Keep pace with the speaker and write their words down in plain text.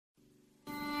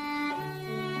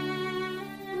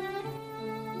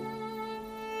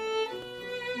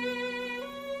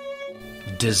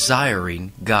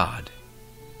Desiring God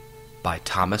by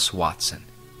Thomas Watson.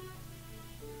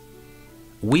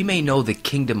 We may know the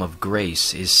kingdom of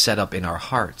grace is set up in our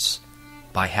hearts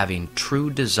by having true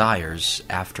desires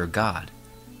after God.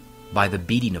 By the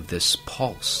beating of this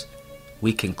pulse,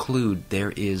 we conclude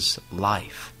there is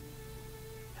life.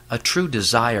 A true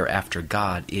desire after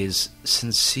God is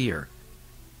sincere.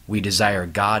 We desire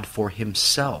God for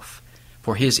Himself,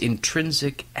 for His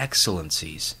intrinsic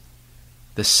excellencies.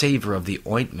 The savour of the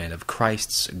ointment of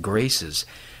Christ's graces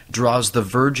draws the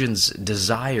virgin's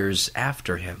desires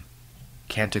after Him.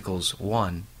 Canticles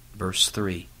 1, verse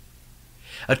 3.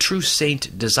 A true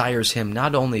saint desires Him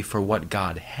not only for what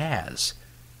God has,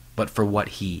 but for what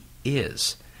He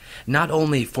is, not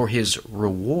only for His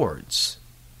rewards,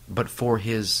 but for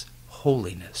His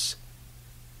holiness.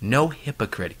 No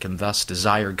hypocrite can thus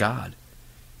desire God.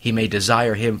 He may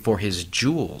desire Him for His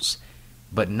jewels,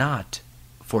 but not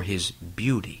for His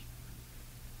beauty.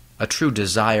 A true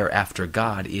desire after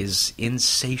God is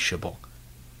insatiable.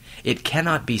 It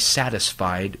cannot be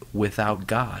satisfied without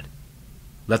God.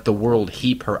 Let the world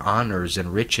heap her honors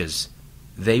and riches,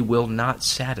 they will not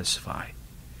satisfy.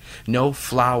 No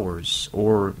flowers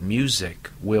or music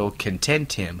will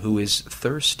content him who is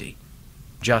thirsty.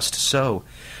 Just so,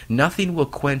 nothing will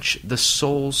quench the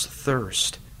soul's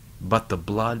thirst but the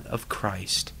blood of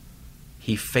Christ.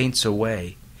 He faints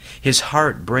away. His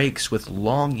heart breaks with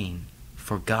longing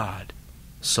for God.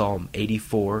 Psalm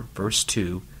 84, verse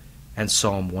 2, and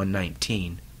Psalm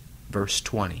 119, verse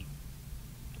 20.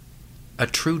 A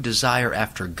true desire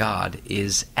after God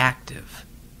is active.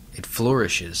 It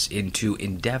flourishes into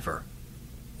endeavor.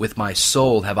 With my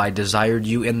soul have I desired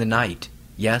you in the night.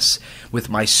 Yes, with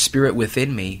my spirit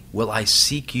within me will I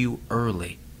seek you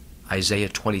early. Isaiah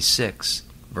 26,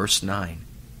 verse 9.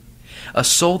 A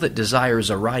soul that desires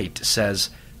aright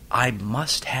says, I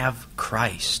must have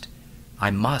Christ. I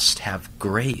must have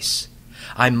grace.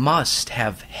 I must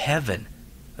have heaven,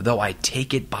 though I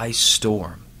take it by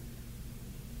storm.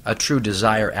 A true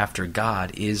desire after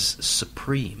God is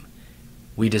supreme.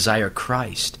 We desire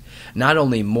Christ, not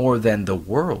only more than the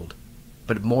world,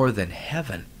 but more than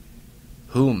heaven.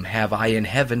 Whom have I in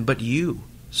heaven but you?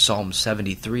 Psalm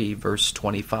 73, verse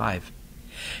 25.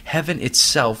 Heaven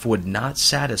itself would not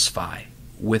satisfy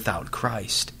without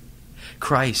Christ.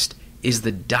 Christ is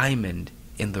the diamond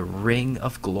in the ring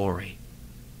of glory.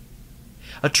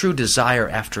 A true desire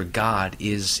after God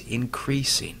is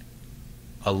increasing.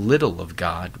 A little of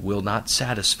God will not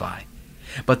satisfy,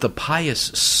 but the pious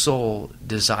soul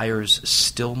desires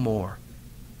still more.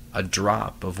 A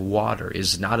drop of water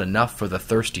is not enough for the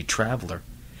thirsty traveler.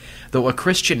 Though a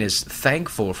Christian is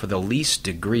thankful for the least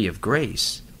degree of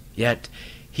grace, yet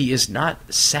he is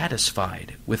not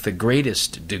satisfied with the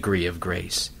greatest degree of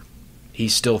grace. He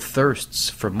still thirsts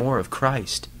for more of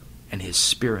Christ and His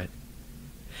Spirit.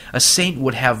 A saint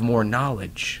would have more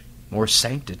knowledge, more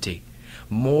sanctity,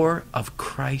 more of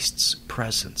Christ's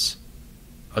presence.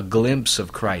 A glimpse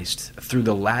of Christ through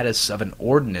the lattice of an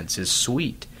ordinance is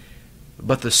sweet,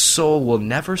 but the soul will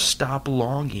never stop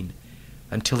longing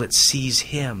until it sees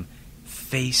Him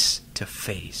face to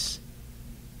face.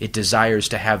 It desires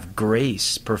to have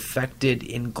grace perfected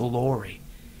in glory.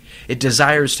 It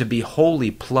desires to be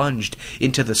wholly plunged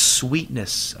into the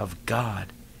sweetness of God.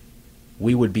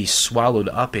 We would be swallowed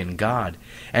up in God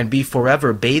and be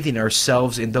forever bathing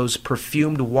ourselves in those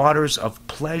perfumed waters of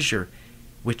pleasure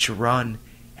which run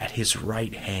at His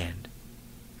right hand.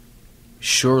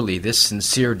 Surely this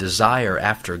sincere desire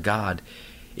after God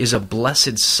is a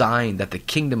blessed sign that the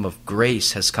kingdom of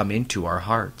grace has come into our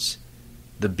hearts.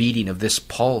 The beating of this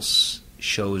pulse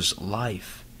shows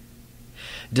life.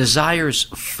 Desires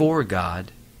for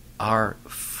God are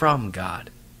from God.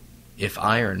 If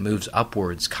iron moves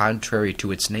upwards contrary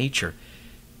to its nature,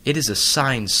 it is a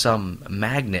sign some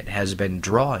magnet has been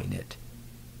drawing it.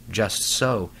 Just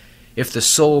so, if the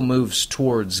soul moves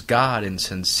towards God in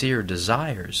sincere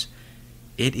desires,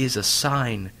 it is a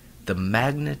sign the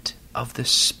magnet of the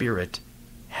Spirit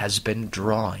has been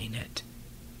drawing it.